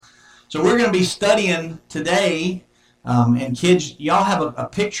So we're going to be studying today, and kids, y'all have a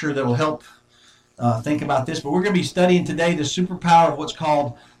picture that will help think about this, but we're going to be studying today the superpower of what's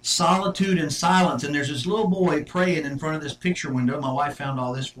called solitude and silence. And there's this little boy praying in front of this picture window. My wife found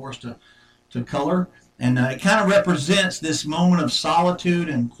all this for us to color, and it kind of represents this moment of solitude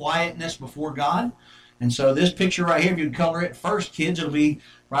and quietness before God. And so this picture right here, if you color it first, kids, it'll be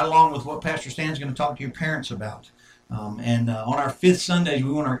right along with what Pastor Stan's going to talk to your parents about. On our fifth Sundays, we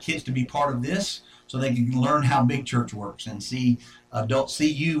want our kids to be part of this so they can learn how big church works and see adults,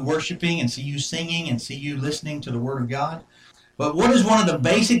 see you worshiping and see you singing and see you listening to the Word of God. But what is one of the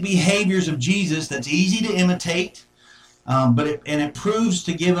basic behaviors of Jesus that's easy to imitate, but it proves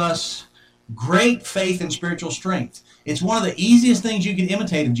to give us great faith and spiritual strength? It's one of the easiest things you can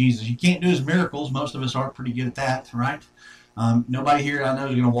imitate of Jesus. You can't do his miracles. Most of us are pretty good at that, right? Nobody here I know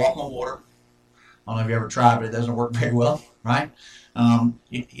is going to walk on water. I don't know if you ever tried, but it doesn't work very well, right?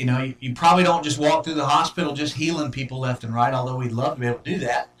 You probably don't just walk through the hospital just healing people left and right, although we'd love to be able to do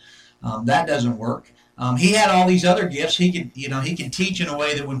that. That doesn't work. He had all these other gifts. He could teach in a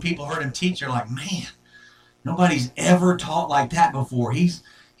way that when people heard him teach, they're like, man, nobody's ever taught like that before.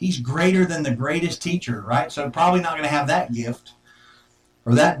 He's greater than the greatest teacher, right? So probably not going to have that gift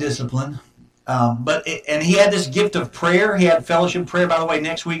or that discipline. And he had this gift of prayer. He had fellowship prayer. By the way,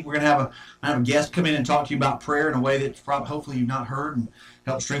 next week we're going to have a guest come in and talk to you about prayer in a way that hopefully you've not heard and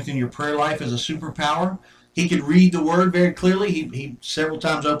help strengthen your prayer life as a superpower. He could read the Word very clearly. He several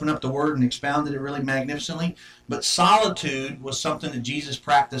times opened up the Word and expounded it really magnificently. But solitude was something that Jesus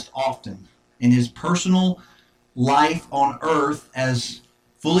practiced often in his personal life on earth as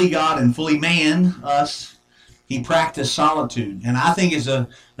fully God and fully man, us. He practiced solitude. And I think is a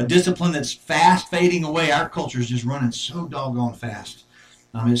discipline that's fast fading away. Our culture is just running so doggone fast.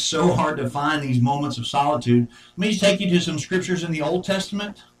 It's so hard to find these moments of solitude. Let me just take you to some scriptures in the Old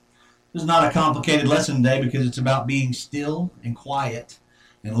Testament. This is not a complicated lesson today because it's about being still and quiet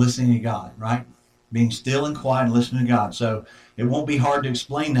and listening to God, right? Being still and quiet and listening to God. So it won't be hard to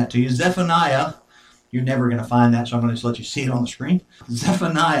explain that to you. Zephaniah, you're never going to find that, so I'm going to just let you see it on the screen.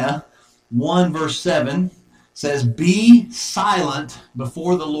 Zephaniah 1 verse 7 says, be silent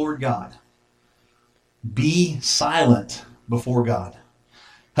before the Lord God. Be silent before God.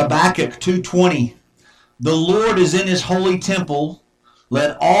 Habakkuk 2:20, the Lord is in his holy temple.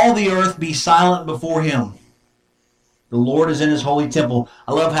 Let all the earth be silent before him. The Lord is in his holy temple.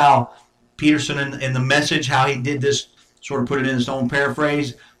 I love how Peterson in the Message, how he did this, sort of put it in his own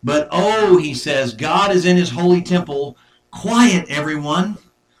paraphrase. But oh, he says, God is in his holy temple. Quiet, everyone.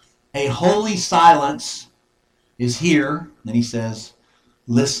 A holy silence is here. Then he says,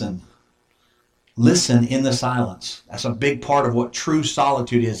 listen. Listen in the silence. That's a big part of what true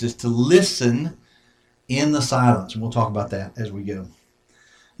solitude is to listen in the silence. And we'll talk about that as we go. And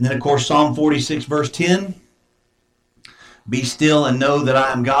then, of course, Psalm 46, verse 10. Be still and know that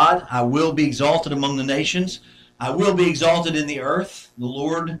I am God. I will be exalted among the nations. I will be exalted in the earth. The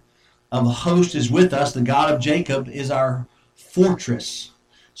Lord of hosts is with us. The God of Jacob is our fortress.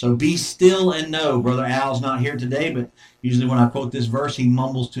 So be still and know. Brother Al's not here today, but usually when I quote this verse, he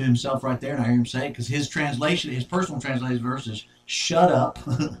mumbles to himself right there, and I hear him say it, because his personal translation verse is, shut up.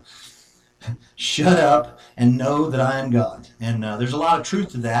 Shut up and know that I am God. And there's a lot of truth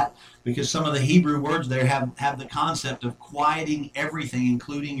to that, because some of the Hebrew words there have the concept of quieting everything,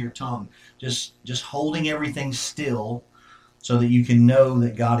 including your tongue. Just holding everything still so that you can know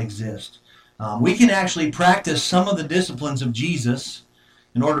that God exists. We can actually practice some of the disciplines of Jesus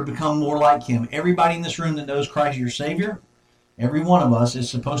in order to become more like him. Everybody in this room that knows Christ as your Savior, every one of us is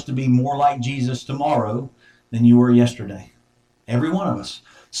supposed to be more like Jesus tomorrow than you were yesterday. Every one of us.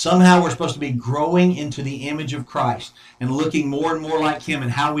 Somehow we're supposed to be growing into the image of Christ and looking more and more like him in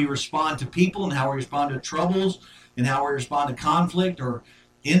how we respond to people and how we respond to troubles and how we respond to conflict or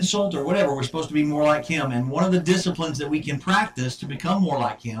insult or whatever. We're supposed to be more like him. And one of the disciplines that we can practice to become more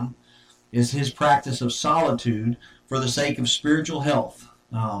like him is his practice of solitude for the sake of spiritual health.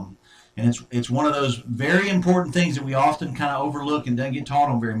 And it's one of those very important things that we often kind of overlook and don't get taught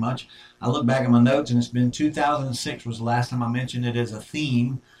on very much. I look back at my notes, and it's been 2006 was the last time I mentioned it as a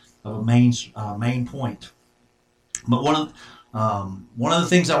theme of a main point. But one of the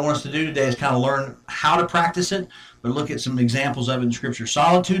things I want us to do today is kind of learn how to practice it, but look at some examples of it in Scripture.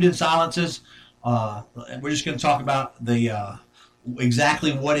 Solitude and silences. We're just going to talk about the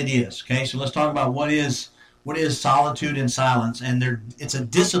exactly what it is. Okay, so let's talk about what is solitude and silence, and it's a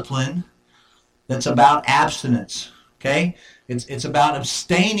discipline that's about abstinence. Okay, it's about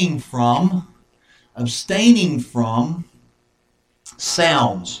abstaining from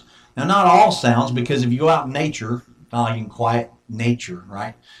sounds. Now, not all sounds, because if you go out in nature, not like you can quiet nature,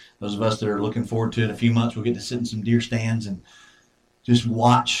 right? Those of us that are looking forward to it in a few months, we'll get to sit in some deer stands and just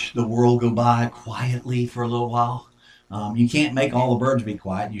watch the world go by quietly for a little while. You can't make all the birds be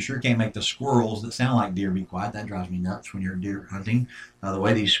quiet. You sure can't make the squirrels that sound like deer be quiet. That drives me nuts when you're deer hunting. The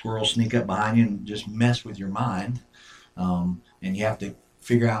way these squirrels sneak up behind you and just mess with your mind. And you have to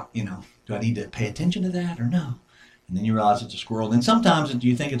figure out, do I need to pay attention to that or no? And then you realize it's a squirrel. And then sometimes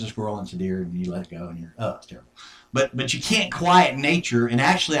you think it's a squirrel and it's a deer, and you let it go and it's terrible. But you can't quiet nature. And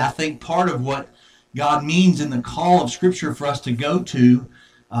actually, I think part of what God means in the call of Scripture for us to go to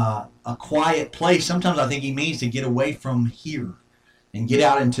a quiet place, sometimes I think He means to get away from here and get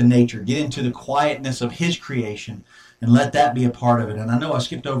out into nature, get into the quietness of His creation, and let that be a part of it. And I know I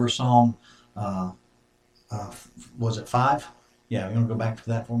skipped over Psalm, was it 5? Yeah, you want to go back to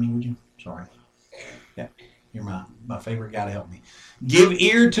that for me, would you? Sorry. Yeah, you're my favorite guy to help me. Give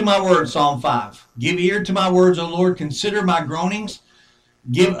ear to my words, Psalm 5. Give ear to my words, O Lord. Consider my groanings.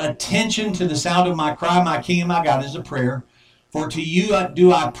 Give attention to the sound of my cry, my King and my God. Is a prayer. For to you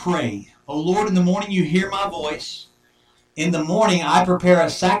do I pray. O Lord, in the morning you hear my voice. In the morning I prepare a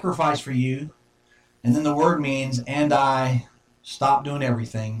sacrifice for you. And then the word means, and I stop doing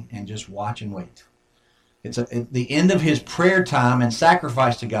everything and just watch and wait. It's at the end of his prayer time and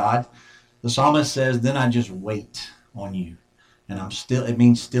sacrifice to God. The psalmist says, then I just wait on you. And I'm still, it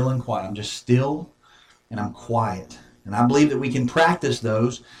means still and quiet. I'm just still and I'm quiet. And I believe that we can practice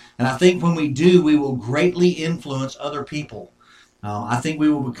those. And I think when we do, we will greatly influence other people. I think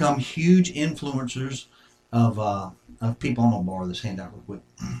we will become huge influencers of people. I'm going to borrow this handout real quick.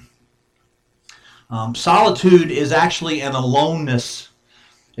 Solitude is actually an aloneness.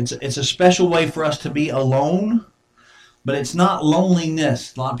 It's a special way for us to be alone, but it's not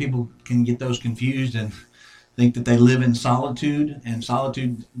loneliness. A lot of people can get those confused and think that they live in solitude. And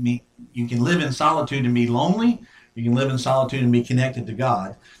solitude, you can live in solitude and be lonely. You can live in solitude and be connected to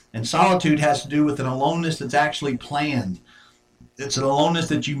God. And solitude has to do with an aloneness that's actually planned. It's an aloneness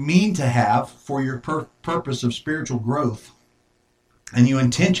that you mean to have for your purpose of spiritual growth. And you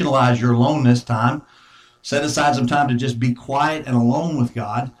intentionalize your aloneness time. Set aside some time to just be quiet and alone with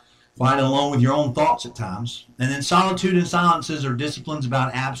God. Quiet and alone with your own thoughts at times. And then solitude and silences are disciplines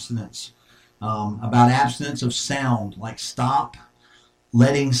about abstinence. About abstinence of sound. Like stop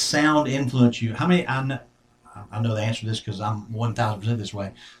letting sound influence you. How many... I know the answer to this because I'm 1,000% this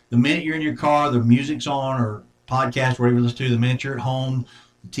way. The minute you're in your car, the music's on, or podcast, whatever you listen to, the minute you're at home,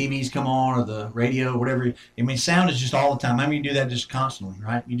 the TV's come on, or the radio, whatever. I mean, sound is just all the time. I mean, you do that just constantly,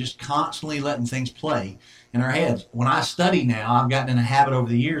 right? You're just constantly letting things play in our heads. When I study now, I've gotten in a habit over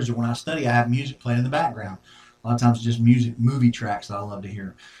the years that when I study, I have music playing in the background. A lot of times it's just movie tracks that I love to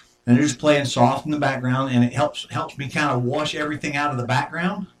hear. And they're just playing soft in the background, and it helps me kind of wash everything out of the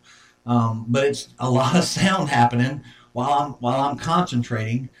background. But it's a lot of sound happening while I'm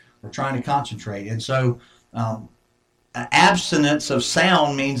concentrating or trying to concentrate. And so abstinence of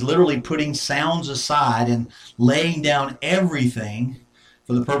sound means literally putting sounds aside and laying down everything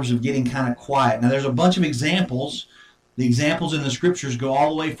for the purpose of getting kind of quiet. Now there's a bunch of examples. The examples in the scriptures go all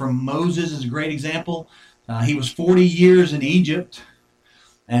the way from Moses is a great example. He was 40 years in Egypt.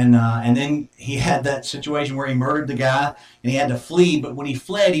 And then he had that situation where he murdered the guy and he had to flee. But when he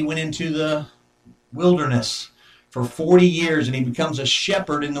fled, he went into the wilderness for 40 years and he becomes a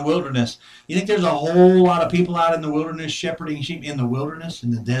shepherd in the wilderness. You think there's a whole lot of people out in the wilderness shepherding sheep in the wilderness,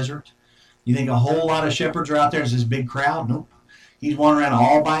 in the desert? You think a whole lot of shepherds are out there? Is this big crowd? Nope. He's wandering around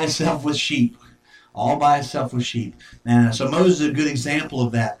all by himself with sheep. All by himself with sheep. And so Moses is a good example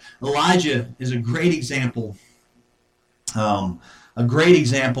of that. Elijah is a great example. A great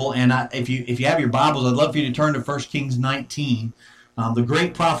example, and if you have your Bibles, I'd love for you to turn to 1 Kings 19. The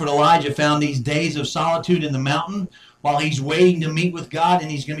great prophet Elijah found these days of solitude in the mountain while he's waiting to meet with God, and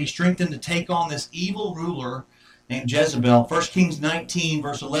he's going to be strengthened to take on this evil ruler named Jezebel. 1 Kings 19,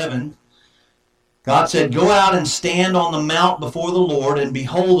 verse 11, God said, "Go out and stand on the mount before the Lord, and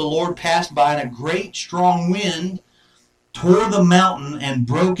behold, the Lord passed by, and a great strong wind tore the mountain and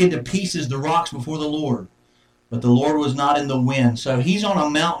broke into pieces the rocks before the Lord. But the Lord was not in the wind." So he's on a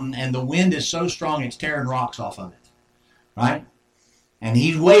mountain and the wind is so strong it's tearing rocks off of it. Right? And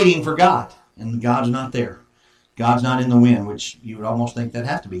he's waiting for God. And God's not there. God's not in the wind, which you would almost think that'd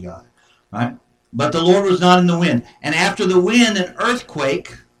have to be God. Right? But the Lord was not in the wind. And after the wind, an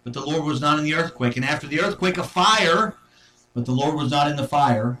earthquake. But the Lord was not in the earthquake. And after the earthquake, a fire. But the Lord was not in the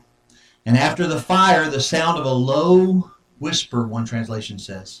fire. And after the fire, the sound of a low whisper, one translation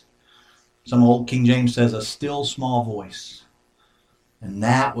says. Some old King James says a still small voice. And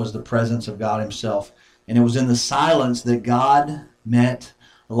that was the presence of God himself. And it was in the silence that God met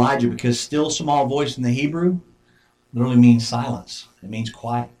Elijah, because still small voice in the Hebrew literally means silence. It means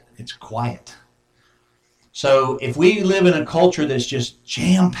quiet. It's quiet. So if we live in a culture that's just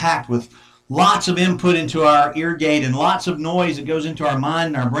jam-packed with lots of input into our ear gate and lots of noise that goes into our mind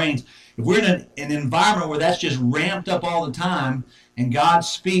and our brains, if we're in an environment where that's just ramped up all the time, and God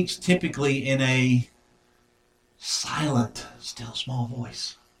speaks typically in a silent, still small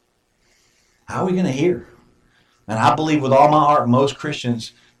voice, how are we going to hear? And I believe with all my heart, most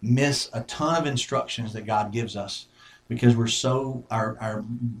Christians miss a ton of instructions that God gives us because our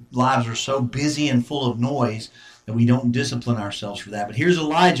lives are so busy and full of noise that we don't discipline ourselves for that. But here's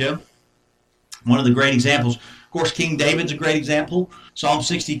Elijah, one of the great examples. Of course, King David's a great example. Psalm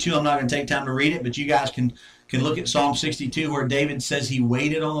 62, I'm not going to take time to read it, but you guys can look at Psalm 62 where David says he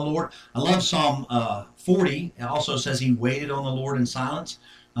waited on the Lord. I love Psalm 40. It also says he waited on the Lord in silence.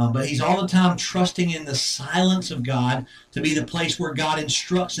 But he's all the time trusting in the silence of God to be the place where God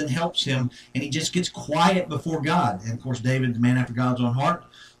instructs and helps him, and he just gets quiet before God. And of course, David, the man after God's own heart,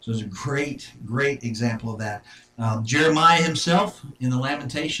 so it's a great, great example of that. Jeremiah himself in the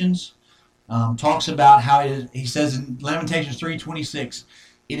Lamentations talks about how he says in Lamentations 3:26,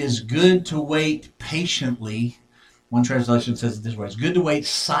 it is good to wait patiently. One translation says it this way: it's good to wait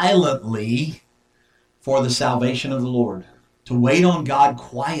silently for the salvation of the Lord. To wait on God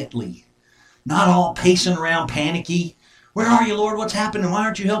quietly, not all pacing around panicky. Where are you, Lord? What's happening? Why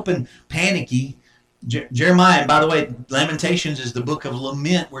aren't you helping? Panicky. Jeremiah, and by the way, Lamentations is the book of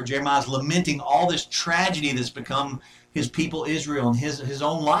lament where Jeremiah is lamenting all this tragedy that's become his people Israel, and his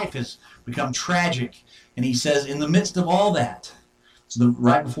own life has become tragic. And he says, in the midst of all that, so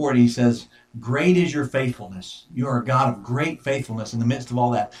right before it, he says, great is your faithfulness. You are a God of great faithfulness in the midst of all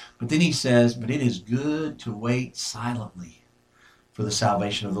that. But then he says, but it is good to wait silently for the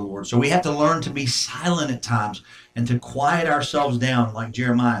salvation of the Lord. So we have to learn to be silent at times and to quiet ourselves down like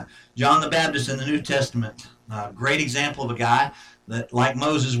Jeremiah. John the Baptist in the New Testament, a great example of a guy that, like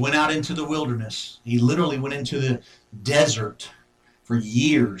Moses, went out into the wilderness. He literally went into the desert for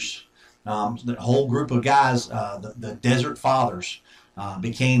years. The whole group of guys, the Desert Fathers,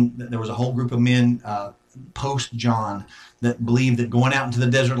 there was a whole group of men post John that believed that going out into the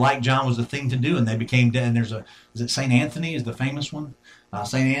desert like John was the thing to do, and they became dead. And is it St. Anthony is the famous one?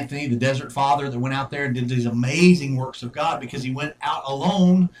 St. Anthony, the desert father that went out there and did these amazing works of God because he went out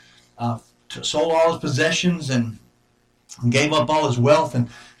alone, sold all his possessions and gave up all his wealth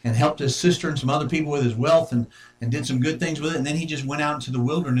and helped his sister and some other people with his wealth and did some good things with it. And then he just went out into the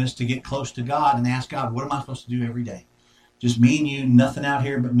wilderness to get close to God and ask God, what am I supposed to do every day? Just me and you, nothing out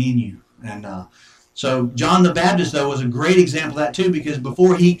here but me and you. And so John the Baptist, though, was a great example of that, too, because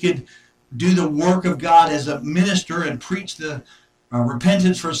before he could do the work of God as a minister and preach the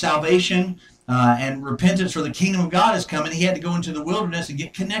repentance for salvation and repentance for the kingdom of God is coming, he had to go into the wilderness and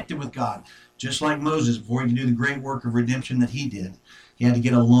get connected with God, just like Moses before he could do the great work of redemption that he did. He had to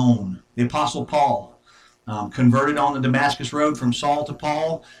get alone. The Apostle Paul, converted on the Damascus Road from Saul to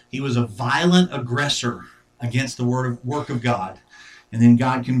Paul, he was a violent aggressor against the work of God. And then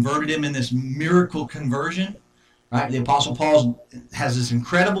God converted him in this miracle conversion, right? The Apostle Paul has this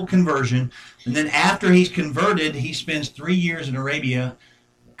incredible conversion. And then after he's converted, he spends 3 years in Arabia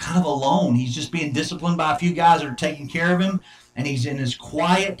kind of alone. He's just being disciplined by a few guys that are taking care of him. And he's in this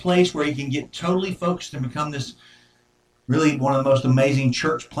quiet place where he can get totally focused and become this really one of the most amazing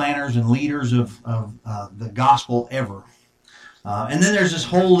church planners and leaders of the gospel ever. And then there's this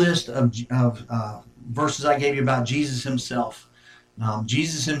whole list of verses I gave you about Jesus himself.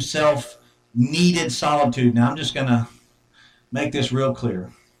 Jesus himself needed solitude. Now I'm just going to make this real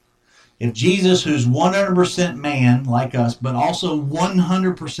clear. If Jesus, who's 100% man like us, but also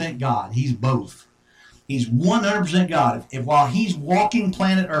 100% God, he's both. He's 100% God. If while he's walking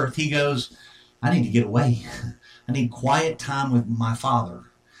planet Earth, he goes, I need to get away. I need quiet time with my Father.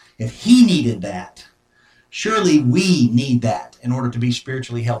 If he needed that, surely we need that in order to be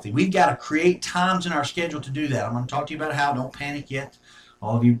spiritually healthy. We've got to create times in our schedule to do that. I'm going to talk to you about how. Don't panic yet.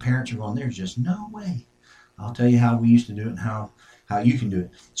 All of you parents are going, there's just no way. I'll tell you how we used to do it and how you can do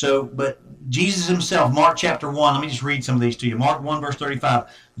it. So, but Jesus himself, Mark chapter 1, let me just read some of these to you. Mark 1 verse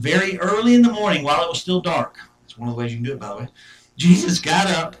 35. Very early in the morning while it was still dark. That's one of the ways you can do it, by the way. Jesus got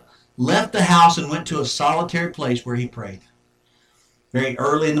up, left the house, and went to a solitary place where he prayed. Very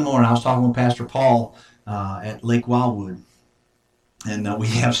early in the morning. I was talking with Pastor Paul at Lake Wildwood. And we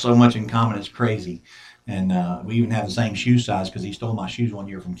have so much in common, it's crazy. And we even have the same shoe size because he stole my shoes one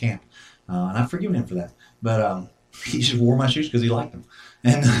year from camp. And I've forgiven him for that. But he just wore my shoes because he liked them.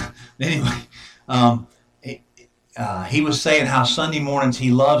 And anyway, he was saying how Sunday mornings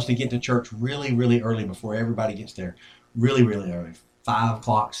he loves to get to church really, really early before everybody gets there. Really, really early. 5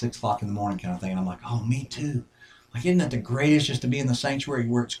 o'clock, 6 o'clock in the morning kind of thing. And I'm like, oh, me too. Like, isn't that the greatest, just to be in the sanctuary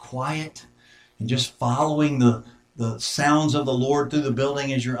where it's quiet and just following the sounds of the Lord through the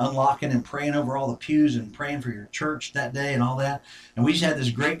building as you're unlocking and praying over all the pews and praying for your church that day and all that. And we just had this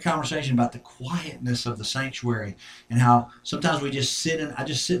great conversation about the quietness of the sanctuary and how sometimes I just sit in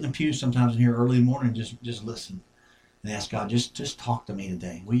the pew sometimes in here early in the morning and just listen and ask God, just talk to me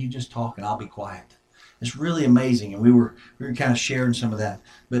today. Will you just talk and I'll be quiet? It's really amazing, and we were kind of sharing some of that.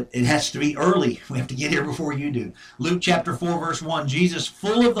 But it has to be early. We have to get here before you do. Luke chapter 4, verse 1, Jesus,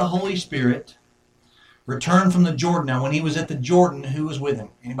 full of the Holy Spirit, returned from the Jordan. Now, when he was at the Jordan, who was with him?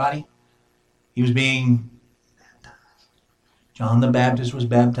 Anybody? He was being baptized. John the Baptist was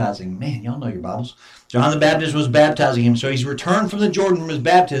baptizing. Man, y'all know your Bibles. John the Baptist was baptizing him. So he's returned from the Jordan from his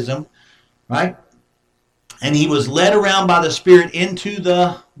baptism, right? And he was led around by the Spirit into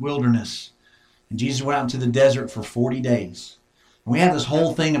the wilderness. And Jesus went out into the desert for 40 days. And we have this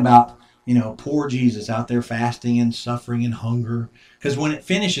whole thing about, poor Jesus out there fasting and suffering and hunger. Because when it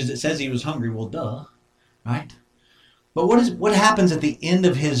finishes, it says he was hungry. Well, duh, right? But what happens at the end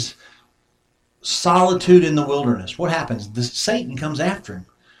of his solitude in the wilderness? What happens? Satan comes after him.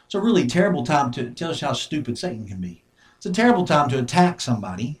 It's a really terrible time to tell us how stupid Satan can be. It's a terrible time to attack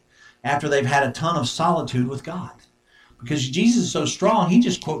somebody after they've had a ton of solitude with God. Because Jesus is so strong, he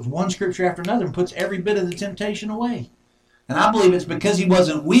just quotes one scripture after another and puts every bit of the temptation away. And I believe it's because he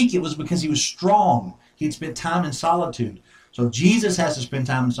wasn't weak, it was because he was strong. He'd spent time in solitude. So if Jesus has to spend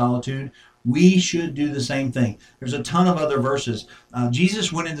time in solitude, we should do the same thing. There's a ton of other verses.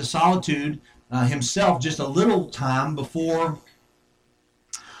 Jesus went into solitude himself just a little time before,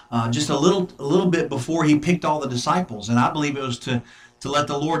 just a little bit before he picked all the disciples. And I believe it was to let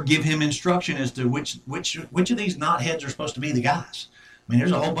the Lord give him instruction as to which of these knotheads are supposed to be the guys. I mean,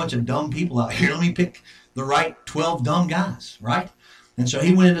 there's a whole bunch of dumb people out here. Let me pick the right 12 dumb guys, right? And so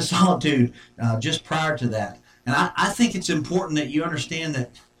he went into solitude just prior to that. And I think it's important that you understand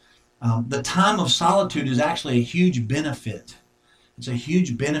that the time of solitude is actually a huge benefit. It's a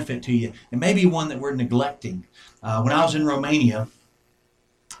huge benefit to you. It may be one that we're neglecting. When I was in Romania,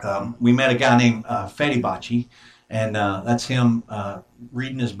 we met a guy named Fede Bacci. And that's him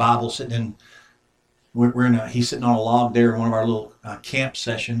reading his Bible, sitting in. He's sitting on a log there in one of our little camp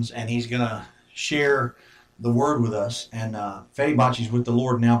sessions, and he's gonna share the word with us. And Fede Bacci's with the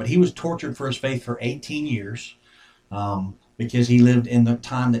Lord now, but he was tortured for his faith for 18 years because he lived in the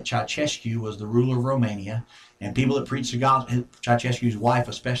time that Ceausescu was the ruler of Romania, and people that preached the gospel, Ceausescu's wife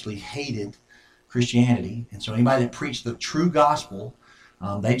especially, hated Christianity, and so anybody that preached the true gospel.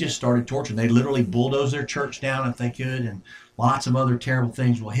 They just started torturing. They literally bulldozed their church down if they could, and lots of other terrible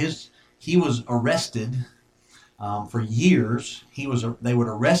things. Well, he was arrested for years. They would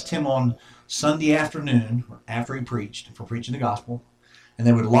arrest him on Sunday afternoon after he preached, for preaching the gospel, and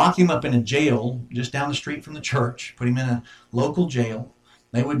they would lock him up in a jail just down the street from the church, put him in a local jail.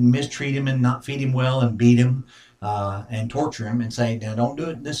 They would mistreat him and not feed him well and beat him and torture him and say, "Now don't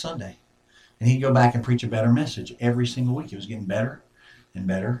do it this Sunday." And he'd go back and preach a better message every single week. It was getting better and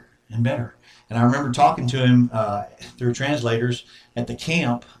better and better. And I remember talking to him through translators at the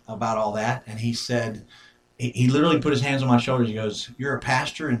camp about all that, and he said, he literally put his hands on my shoulders. He goes, "You're a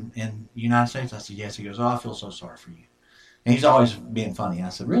pastor in the United States?" I said, "Yes." He goes, "Oh, I feel so sorry for you." And he's always being funny. I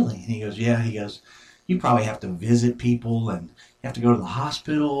said, "Really?" And he goes, "Yeah." He goes, "You probably have to visit people, and you have to go to the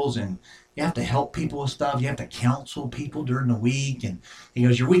hospitals, and you have to help people with stuff. You have to counsel people during the week." And he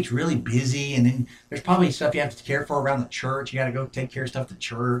goes, "Your week's really busy. And then there's probably stuff you have to care for around the church. You got to go take care of stuff at the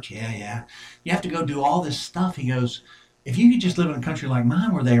church. Yeah. You have to go do all this stuff." He goes, "If you could just live in a country like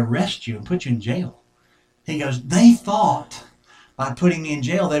mine where they arrest you and put you in jail." He goes, "They thought by putting me in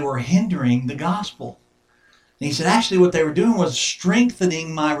jail, they were hindering the gospel." And he said, actually what they were doing was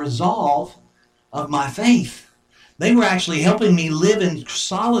strengthening my resolve of my faith. They were actually helping me live in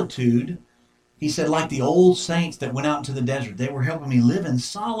solitude. He said, like the old saints that went out into the desert, they were helping me live in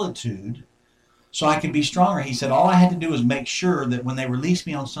solitude so I could be stronger. He said, all I had to do was make sure that when they released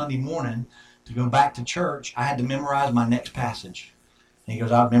me on Sunday morning to go back to church, I had to memorize my next passage. And he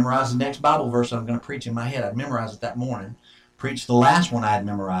goes, I'd memorize the next Bible verse I'm going to preach in my head. I'd memorize it that morning. Preach the last one I had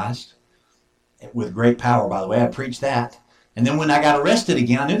memorized with great power, by the way. I preached that. And then when I got arrested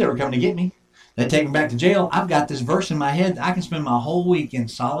again, I knew they were coming to get me. They'd take me back to jail. I've got this verse in my head. I can spend my whole week in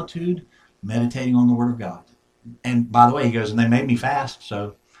solitude meditating on the Word of God. And by the way, he goes, and they made me fast.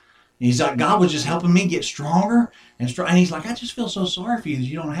 So he's like, God was just helping me get stronger and stronger. And he's like, I just feel so sorry for you that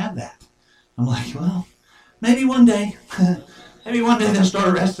you don't have that. I'm like, well, maybe one day. Maybe one day they'll start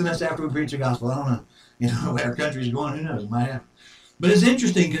arresting us after we preach the gospel. I don't know. You know, where our country's going, who knows? It might happen. But it's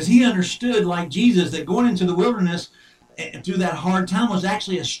interesting because he understood, like Jesus, that going into the wilderness through that hard time was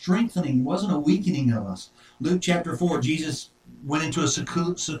actually a strengthening. It wasn't a weakening of us. Luke chapter 4, Jesus went into a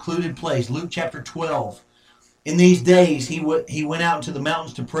secluded place. Luke chapter 12. In these days, he went out into the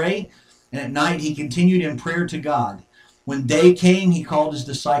mountains to pray, and at night he continued in prayer to God. When day came, he called his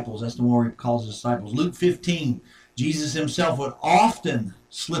disciples. That's the one where he calls his disciples. Luke 15, Jesus himself would often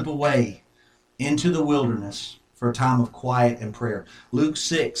slip away into the wilderness for a time of quiet and prayer. Luke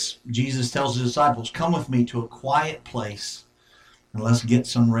 6, Jesus tells his disciples, come with me to a quiet place and let's get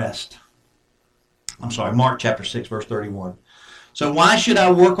some rest. Mark chapter 6, verse 31. So why should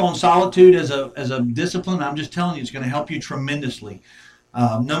I work on solitude as a discipline? I'm just telling you, it's going to help you tremendously.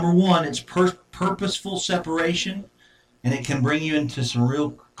 Number one, it's purposeful separation, and it can bring you into some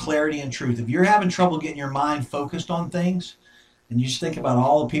real clarity and truth. If you're having trouble getting your mind focused on things, and you just think about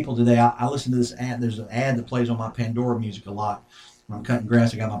all the people today. I listen to this ad. There's an ad that plays on my Pandora music a lot. When I'm cutting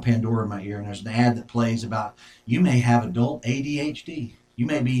grass, I got my Pandora in my ear, and there's an ad that plays about you may have adult ADHD. You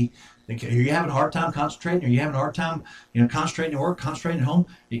may be, are you having a hard time concentrating? Are you having a hard time, concentrating at work, concentrating at home?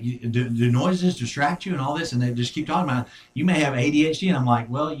 Do noises distract you and all this? And they just keep talking about you may have ADHD. And I'm like,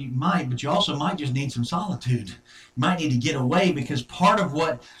 well, you might, but you also might just need some solitude. You might need to get away, because part of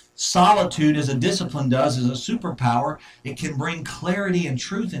what solitude as a discipline does, as a superpower, it can bring clarity and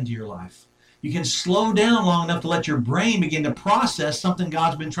truth into your life. You can slow down long enough to let your brain begin to process something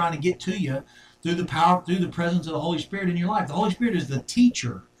God's been trying to get to you through the presence of the Holy Spirit in your life. The Holy Spirit is the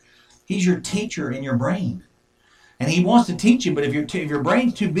teacher. He's your teacher in your brain. And he wants to teach you, but if your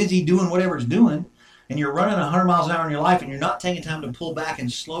brain's too busy doing whatever it's doing, and you're running 100 miles an hour in your life, and you're not taking time to pull back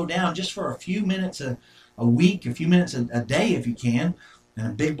and slow down just for a few minutes a week, a few minutes a day if you can, and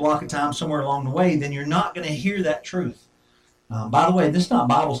a big block of time somewhere along the way, then you're not going to hear that truth. By the way, this is not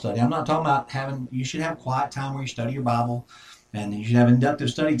Bible study. I'm not talking about you should have quiet time where you study your Bible, and you should have inductive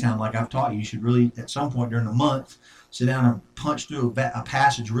study time like I've taught you. You should really, at some point during the month, sit down and punch through a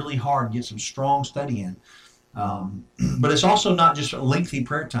passage really hard and get some strong study in. But it's also not just a lengthy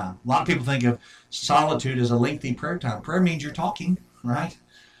prayer time. A lot of people think of solitude as a lengthy prayer time. Prayer means you're talking, right?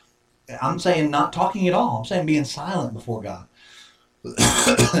 I'm saying not talking at all. I'm saying being silent before God.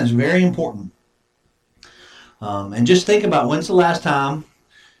 It's very important. And just think about, when's the last time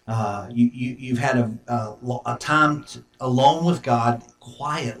you've had a time alone with God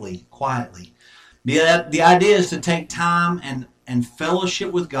quietly. The idea is to take time and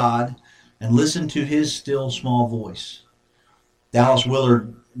fellowship with God and listen to his still small voice. Dallas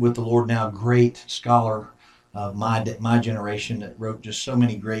Willard, with the Lord now, great scholar of my generation that wrote just so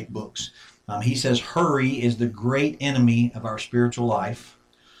many great books. He says hurry is the great enemy of our spiritual life.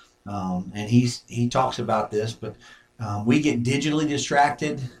 And he talks about this, but we get digitally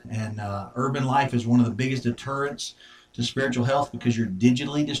distracted, and urban life is one of the biggest deterrents to spiritual health, because you're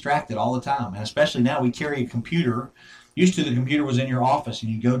digitally distracted all the time. And especially now, we carry a computer. Used to, the computer was in your office, and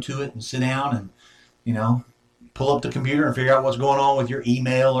you go to it and sit down and, pull up the computer and figure out what's going on with your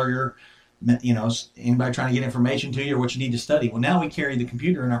email or your, anybody trying to get information to you or what you need to study. Well, now we carry the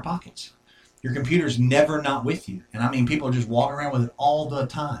computer in our pockets. Your computer's never not with you. And I mean, people are just walking around with it all the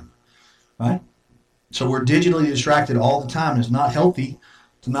time, right? So we're digitally distracted all the time, and it's not healthy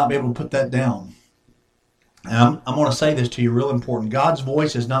to not be able to put that down. And I'm going to say this to you, real important. God's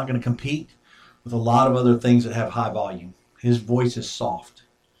voice is not going to compete with a lot of other things that have high volume. His voice is soft.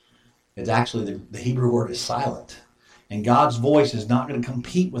 It's actually, the Hebrew word is silent. And God's voice is not going to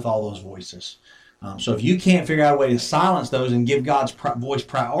compete with all those voices. So if you can't figure out a way to silence those and give God's voice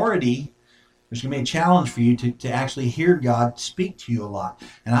priority, there's going to be a challenge for you to actually hear God speak to you a lot.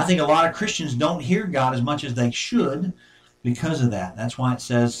 And I think a lot of Christians don't hear God as much as they should because of that. That's why it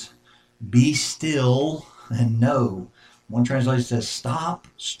says, be still and know. One translation says, stop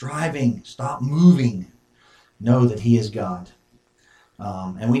striving, stop moving. Know that he is God.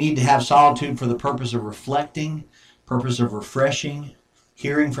 And we need to have solitude for the purpose of reflecting, purpose of refreshing,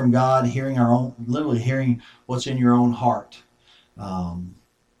 hearing from God, literally hearing what's in your own heart.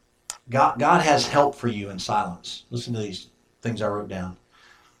 God has help for you in silence. Listen to these things I wrote down.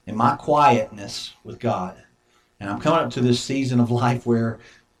 In my quietness with God, and I'm coming up to this season of life where,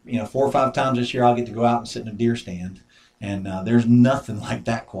 4 or 5 times this year I'll get to go out and sit in a deer stand, and there's nothing like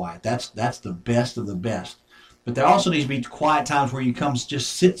that quiet. That's the best of the best. But there also needs to be quiet times where you come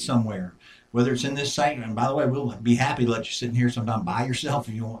just sit somewhere, whether it's in this sanctuary. And by the way, we'll be happy to let you sit in here sometime by yourself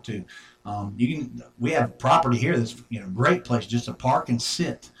if you want to. We have property here that's great place just to park and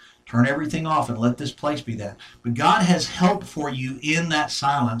sit. Turn everything off and let this place be that. But God has help for you in that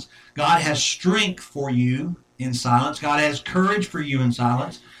silence. God has strength for you in silence. God has courage for you in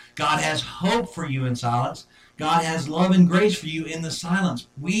silence. God has hope for you in silence. God has love and grace for you in the silence.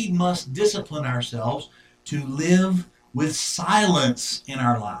 We must discipline ourselves to live with silence in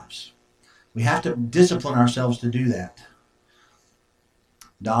our lives. We have to discipline ourselves to do that.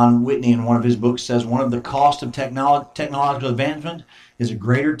 Don Whitney, in one of his books, says one of the costs of technological advancement is a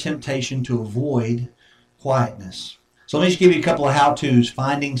greater temptation to avoid quietness. So let me just give you a couple of how-tos.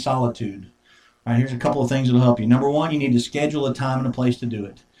 Finding solitude. All right, here's a couple of things that will help you. Number one, you need to schedule a time and a place to do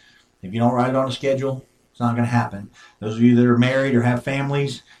it. If you don't write it on a schedule, it's not going to happen. Those of you that are married or have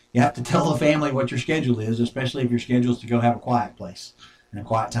families, you have to tell the family what your schedule is, especially if your schedule is to go have a quiet place and a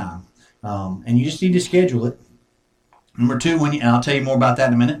quiet time. And you just need to schedule it. Number two, and I'll tell you more about that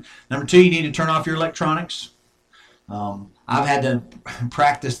in a minute. Number two, you need to turn off your electronics. I've had to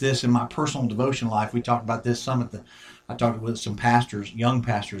practice this in my personal devotion life. We talked about this I talked with some pastors, young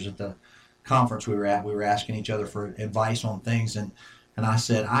pastors at the conference we were at. We were asking each other for advice on things, and I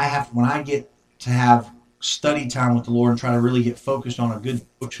said, when I get to have study time with the Lord and try to really get focused on a good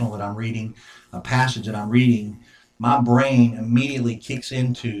devotional that I'm reading, a passage that I'm reading, my brain immediately kicks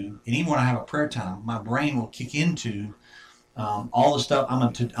into, and even when I have a prayer time, my brain will kick into all the stuff.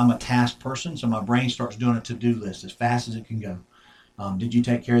 I'm a task person, so my brain starts doing a to-do list as fast as it can go. Did you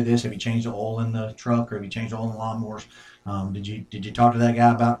take care of this? Have you changed the oil in the truck, or have you changed the oil in the lawnmowers? Did you talk to that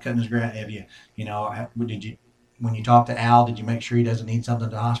guy about cutting his grass? Have you, when you talk to Al, did you make sure he doesn't need something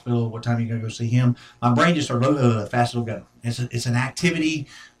at the hospital? What time are you going to go see him? My brain just starts fast it'll go. It's an activity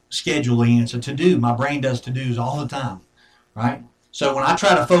scheduling. It's a to-do. My brain does to-dos all the time, right? So when I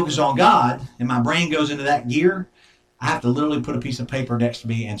try to focus on God and my brain goes into that gear, I have to literally put a piece of paper next to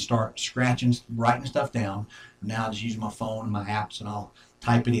me and start scratching, writing stuff down. Now I just use my phone and my apps, and I'll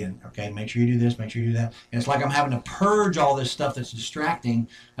type it in. Okay, make sure you do this, make sure you do that. And it's like I'm having to purge all this stuff that's distracting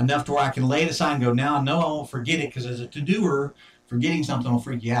enough to where I can lay it aside and go, now I know I won't forget it, because as a to-doer, forgetting something will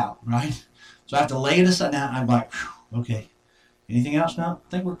freak you out, right? So I have to lay it aside. Now I'm like, okay, anything else now? I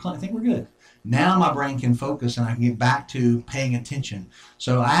think we're good. Now my brain can focus and I can get back to paying attention.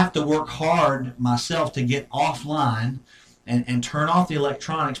 So I have to work hard myself to get offline and turn off the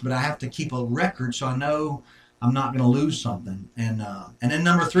electronics, but I have to keep a record so I know I'm not going to lose something. And then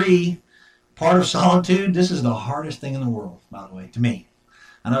number three, part of solitude, this is the hardest thing in the world, by the way, to me.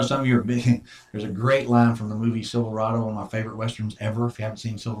 I know some of you are big. There's a great line from the movie Silverado, one of my favorite Westerns ever. If you haven't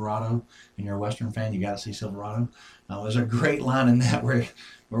seen Silverado and you're a Western fan, you got to see Silverado. There's a great line in that where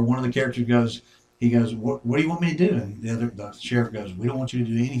one of the characters goes, what do you want me to do? And the sheriff goes, we don't want you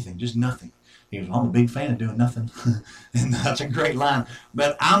to do anything, just nothing. He goes, I'm a big fan of doing nothing. And that's a great line.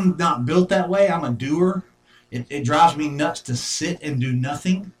 But I'm not built that way. I'm a doer. It drives me nuts to sit and do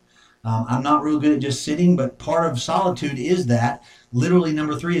nothing. I'm not real good at just sitting, but part of solitude is that. Literally,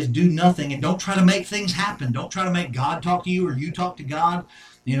 number three is do nothing, and don't try to make things happen. Don't try to make God talk to you or you talk to God.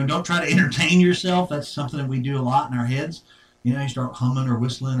 Don't try to entertain yourself. That's something that we do a lot in our heads. You start humming or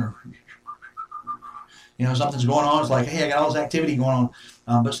whistling or, something's going on. It's like, hey, I got all this activity going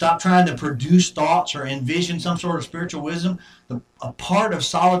on. But stop trying to produce thoughts or envision some sort of spiritual wisdom. A part of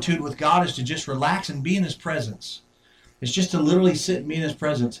solitude with God is to just relax and be in His presence. It's just to literally sit and be in His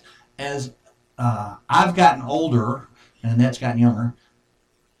presence. As I've gotten older, and Annette's gotten younger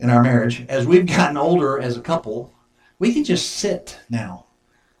in our marriage, as we've gotten older as a couple, we can just sit now.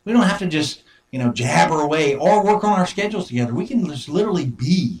 We don't have to just, jabber away or work on our schedules together. We can just literally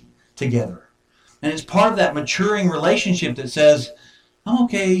be together. And it's part of that maturing relationship that says, I'm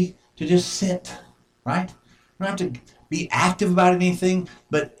okay to just sit, right? I don't have to be active about anything,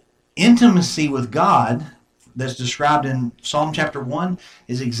 but intimacy with God that's described in Psalm chapter 1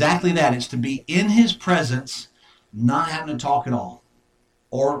 is exactly that. It's to be in His presence, not having to talk at all.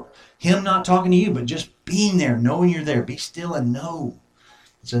 Or Him not talking to you, but just being there, knowing you're there. Be still and know.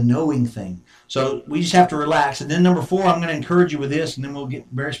 It's a knowing thing. So we just have to relax. And then number four, I'm going to encourage you with this, and then we'll get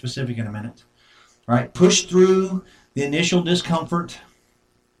very specific in a minute. All right, push through the initial discomfort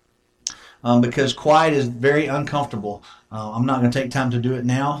because quiet is very uncomfortable. I'm not going to take time to do it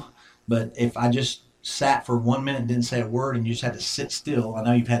now, but if I just sat for 1 minute and didn't say a word and you just had to sit still, I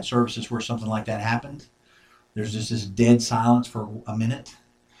know you've had services where something like that happened. There's just this dead silence for a minute.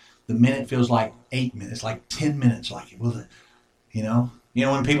 The minute feels like 8 minutes, like 10 minutes, like, will it,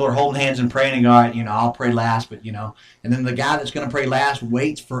 when people are holding hands and praying and go, all right, I'll pray last, but, and then the guy that's going to pray last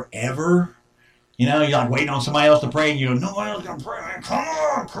waits forever. You're like waiting on somebody else to pray, and you go, nobody else can pray, man. Come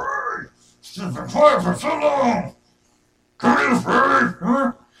on, pray. It's been quiet for so long. Come on,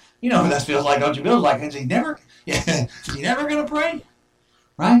 pray. You know what that feels like, don't you? Feels like, is he never going to pray?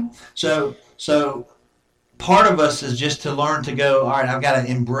 Right? So part of us is just to learn to go, all right, I've got to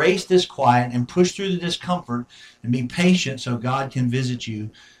embrace this quiet and push through the discomfort and be patient so God can visit you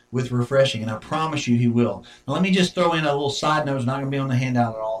with refreshing. And I promise you He will. Now, let me just throw in a little side note. It's not going to be on the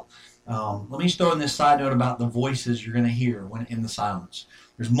handout at all. Let me throw in this side note about the voices you're going to hear when in the silence.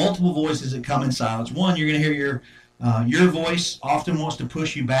 There's multiple voices that come in silence. One, you're going to hear your voice often wants to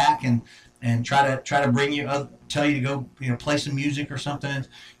push you back and try to bring you up, tell you to go play some music or something.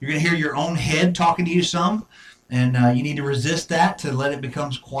 You're going to hear your own head talking to you some, and you need to resist that to let it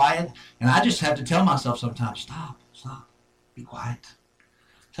become quiet. And I just have to tell myself sometimes, stop, be quiet.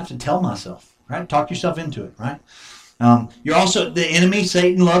 I have to tell myself, right? Talk yourself into it, right? You're also, the enemy,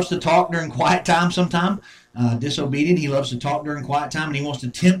 Satan, loves to talk during quiet time sometime. Disobedient, he loves to talk during quiet time, and he wants to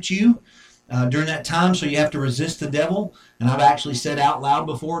tempt you during that time, so you have to resist the devil. And I've actually said out loud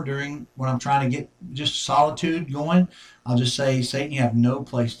before when I'm trying to get just solitude going, I'll just say, Satan, you have no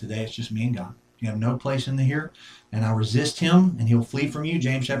place today. It's just me and God. You have no place in here. And I resist him, and he'll flee from you,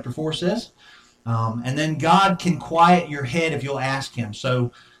 James chapter 4 says. And then God can quiet your head if you'll ask him.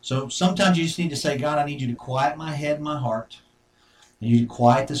 So sometimes you just need to say, God, I need you to quiet my head and my heart. I need you to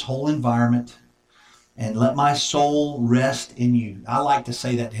quiet this whole environment and let my soul rest in you. I like to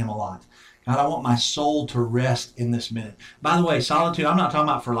say that to him a lot. God, I want my soul to rest in this minute. By the way, solitude, I'm not talking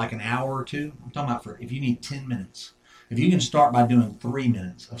about for like an hour or two. I'm talking about for if you need 10 minutes. If you can start by doing 3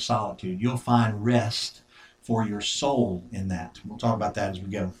 minutes of solitude, you'll find rest for your soul in that. We'll talk about that as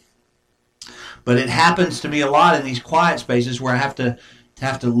we go. But it happens to me a lot in these quiet spaces where I have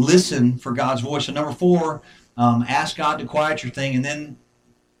to listen for God's voice. So number 4, ask God to quiet your thing, and then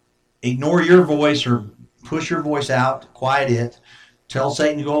ignore your voice or push your voice out, quiet it. Tell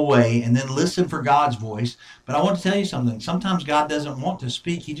Satan to go away, and then listen for God's voice. But I want to tell you something. Sometimes God doesn't want to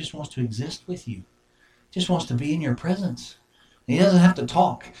speak. He just wants to exist with you. He just wants to be in your presence. He doesn't have to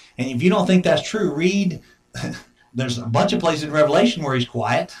talk. And if you don't think that's true, read. There's a bunch of places in Revelation where he's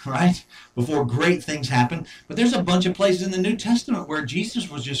quiet, right? Before great things happen. But there's a bunch of places in the New Testament where Jesus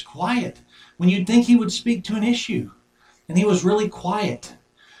was just quiet. When you'd think he would speak to an issue. And he was really quiet.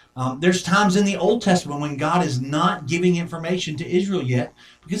 There's times in the Old Testament when God is not giving information to Israel yet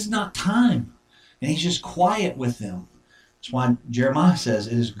because it's not time. And he's just quiet with them. That's why Jeremiah says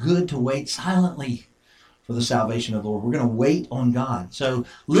it is good to wait silently for the salvation of the Lord. We're going to wait on God. So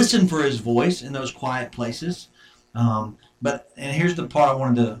listen for his voice in those quiet places. And here's the part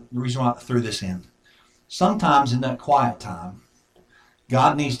the reason why I threw this in. Sometimes in that quiet time,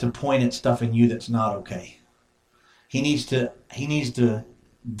 God needs to point at stuff in you that's not okay. He needs to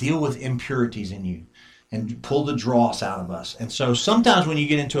deal with impurities in you and pull the dross out of us. And so sometimes when you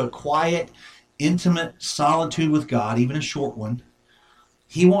get into a quiet, intimate solitude with God, even a short one,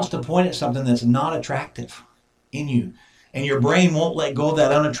 he wants to point at something that's not attractive in you. And your brain won't let go of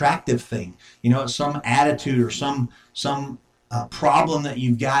that unattractive thing. It's some attitude or some problem that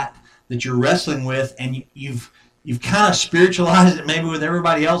you've got that you're wrestling with, and you've kind of spiritualized it maybe with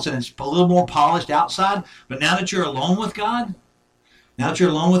everybody else, and it's a little more polished outside. But now that you're alone with God,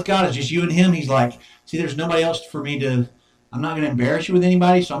 it's just you and him. He's like, see, there's nobody else for me to. I'm not going to embarrass you with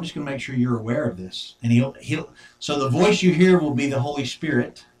anybody, so I'm just going to make sure you're aware of this. And he'll. So the voice you hear will be the Holy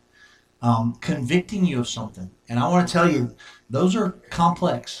Spirit, convicting you of something. And I want to tell you, those are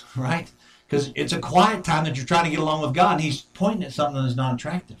complex, right? Because it's a quiet time that you're trying to get along with God, and he's pointing at something that's not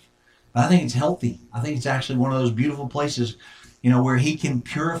attractive. But I think it's healthy. I think it's actually one of those beautiful places, where he can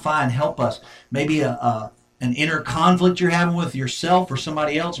purify and help us. Maybe an inner conflict you're having with yourself or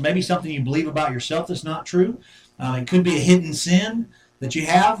somebody else. Maybe something you believe about yourself that's not true. It could be a hidden sin that you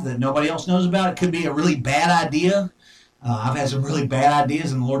have that nobody else knows about. It could be a really bad idea. I've had some really bad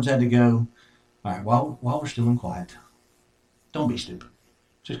ideas, and the Lord's had to go, all right, while we're still in quiet, don't be stupid.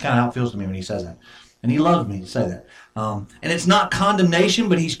 Just kind of how it feels to me when he says that. And he loves me to say that. And it's not condemnation,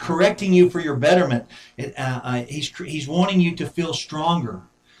 but he's correcting you for your betterment. He's wanting you to feel stronger.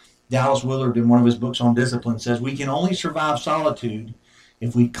 Dallas Willard, in one of his books on discipline, says we can only survive solitude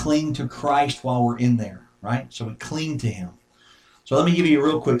if we cling to Christ while we're in there, right? So we cling to him. So let me give you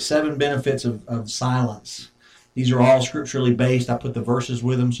real quick 7 benefits of silence. These are all scripturally based. I put the verses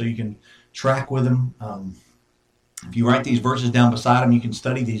with them so you can track with them. If you write these verses down beside them, you can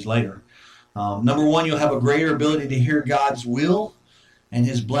study these later. Number 1, you'll have a greater ability to hear God's will and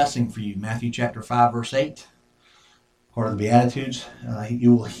his blessing for you. Matthew chapter 5, verse 8. Part of the Beatitudes,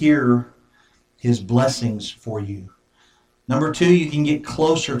 you will hear his blessings for you. Number 2, you can get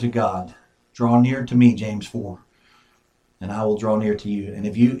closer to God. Draw near to me, James 4, and I will draw near to you. And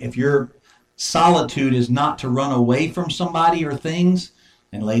if your solitude is not to run away from somebody or things,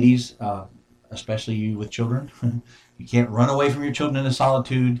 and ladies, especially you with children, you can't run away from your children into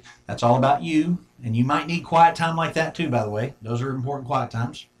solitude. That's all about you, and you might need quiet time like that too, by the way. Those are important quiet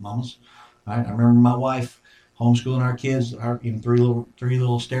times, mamas. All right? I remember my wife homeschooling our kids, even three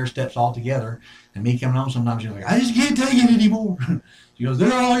little stair steps all together. And me coming home sometimes, she's like, I just can't take it anymore. She goes,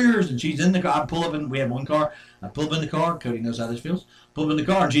 they're all yours. And she's in the car. I pull up, and we have one car. I pull up in the car. Cody knows how this feels. Pull up in the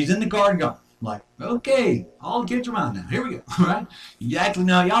car, and she's in the car and gone. I'm like, okay, all the kids are mine now. Here we go. Right? You actually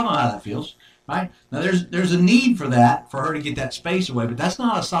know, y'all know how that feels. Right? Now, there's a need for that, for her to get that space away. But that's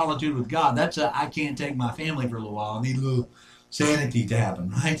not a solitude with God. That's a, I can't take my family for a little while. I need a little sanity to happen.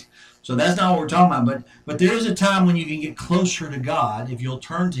 Right? So that's not what we're talking about. But there is a time when you can get closer to God if you'll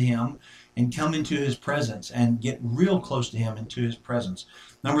turn to Him and come into His presence and get real close to Him into His presence.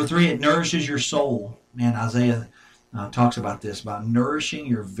 Number 3, it nourishes your soul. Man, Isaiah talks about this, about nourishing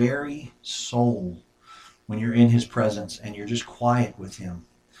your very soul when you're in His presence and you're just quiet with Him.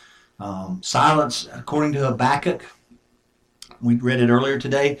 Silence, according to Habakkuk, we read it earlier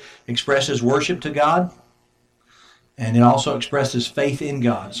today, expresses worship to God. And it also expresses faith in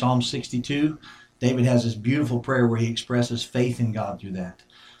God. Psalm 62, David has this beautiful prayer where he expresses faith in God through that.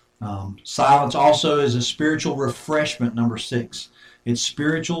 Silence also is a spiritual refreshment, number 6. It's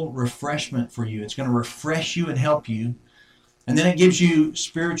spiritual refreshment for you. It's going to refresh you and help you. And then it gives you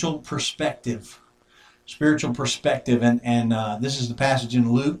spiritual perspective. Spiritual perspective. And this is the passage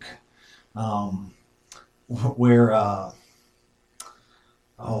in Luke where,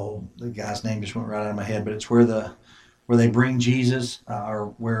 the guy's name just went right out of my head, but it's where they bring Jesus,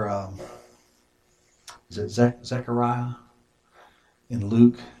 or where, is it Zechariah in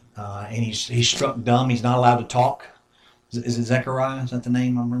Luke? And he's struck dumb. He's not allowed to talk. Is it Zechariah? Is that the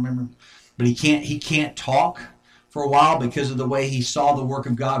name I'm remembering? But he can't talk for a while because of the way he saw the work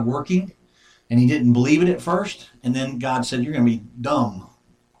of God working. And he didn't believe it at first. And then God said, you're going to be dumb,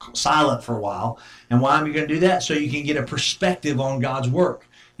 silent for a while. And why am you going to do that? So you can get a perspective on God's work.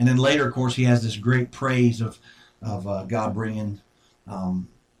 And then later, of course, he has this great praise of God bringing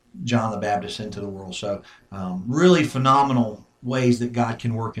John the Baptist into the world. So really phenomenal ways that God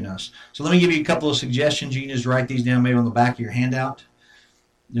can work in us. So let me give you a couple of suggestions. You can just write these down maybe on the back of your handout.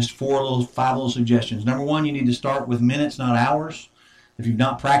 Just 5 little suggestions. Number 1, you need to start with minutes, not hours. If you've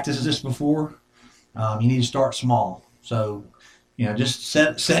not practiced this before, you need to start small. So, just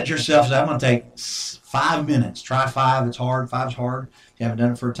set yourself. So I'm going to take 5 minutes. Try 5. It's hard. 5's hard if you haven't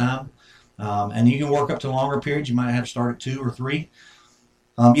done it for a time. And you can work up to longer periods. You might have to start at 2 or 3.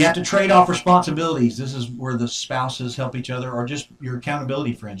 You have to trade off responsibilities. This is where the spouses help each other, or just your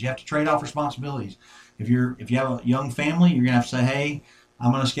accountability friends. You have to trade off responsibilities. If you have a young family, you're going to have to say, hey,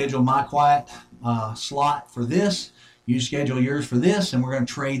 I'm going to schedule my quiet slot for this. You schedule yours for this, and we're going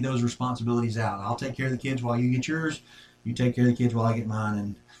to trade those responsibilities out. I'll take care of the kids while you get yours. You take care of the kids while I get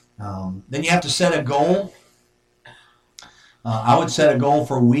mine. And then you have to set a goal. I would set a goal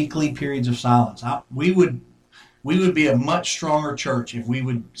for weekly periods of silence. We would be a much stronger church if we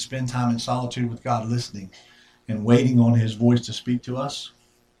would spend time in solitude with God, listening and waiting on His voice to speak to us.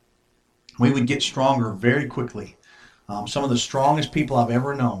 We would get stronger very quickly. Some of the strongest people I've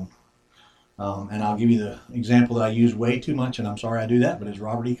ever known, and I'll give you the example that I use way too much, and I'm sorry I do that, but it's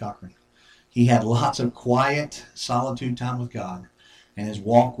Robert E. Cochran. He had lots of quiet solitude time with God, and his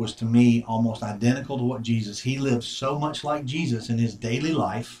walk was, to me, almost identical to what Jesus. He lived so much like Jesus in his daily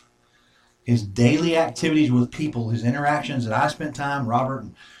life, his daily activities with people, his interactions that I spent time, Robert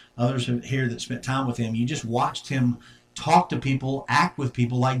and others here that spent time with him. You just watched him talk to people, act with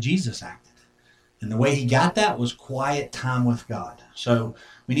people like Jesus acted. And the way he got that was quiet time with God. So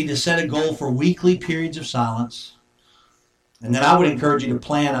we need to set a goal for weekly periods of silence. And then I would encourage you to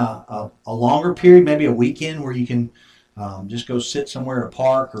plan a longer period, maybe a weekend where you can just go sit somewhere at a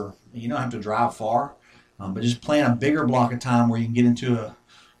park, or you don't have to drive far, but just plan a bigger block of time where you can get into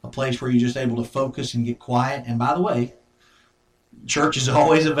a place where you're just able to focus and get quiet. And by the way, church is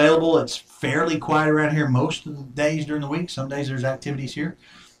always available. It's fairly quiet around here most of the days during the week. Some days there's activities here,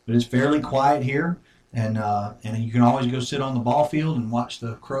 but it's fairly quiet here. And you can always go sit on the ball field and watch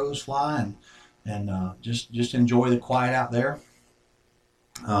the crows fly and just enjoy the quiet out there.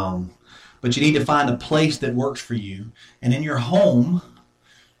 But you need to find a place that works for you. And in your home,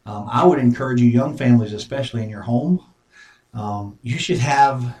 I would encourage you, young families especially, in your home, you should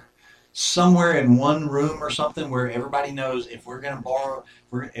have somewhere in one room or something where everybody knows if we're going to borrow,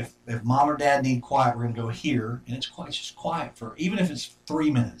 if mom or dad need quiet, we're going to go here. And it's just quiet for, even if it's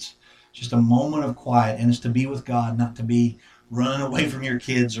 3 minutes, just a moment of quiet. And it's to be with God, not to be running away from your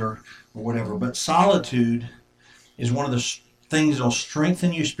kids or whatever. But solitude is one of the things that will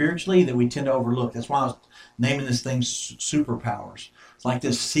strengthen you spiritually that we tend to overlook. That's why I was naming this thing superpowers. It's like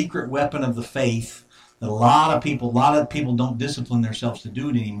this secret weapon of the faith that a lot of people don't discipline themselves to do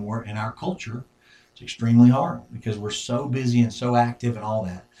it anymore in our culture. It's extremely hard because we're so busy and so active and all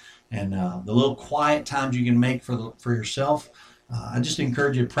that. and the little quiet times you can make for yourself. I just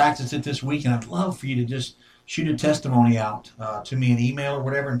encourage you to practice it this week, and I'd love for you to just shoot a testimony out to me, an email or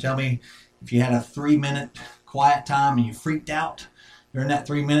whatever, and tell me if you had a 3-minute quiet time and you freaked out during that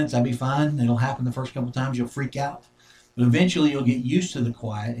 3 minutes. That'd be fine. It'll happen the first couple of times. You'll freak out, but eventually you'll get used to the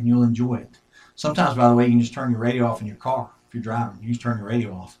quiet and you'll enjoy it. Sometimes, by the way, you can just turn your radio off in your car. If you're driving, you just turn your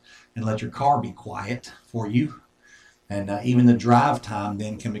radio off and let your car be quiet for you. And even the drive time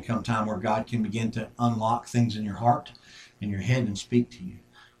then can become time where God can begin to unlock things in your heart and your head and speak to you.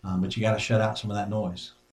 But you got to shut out some of that noise.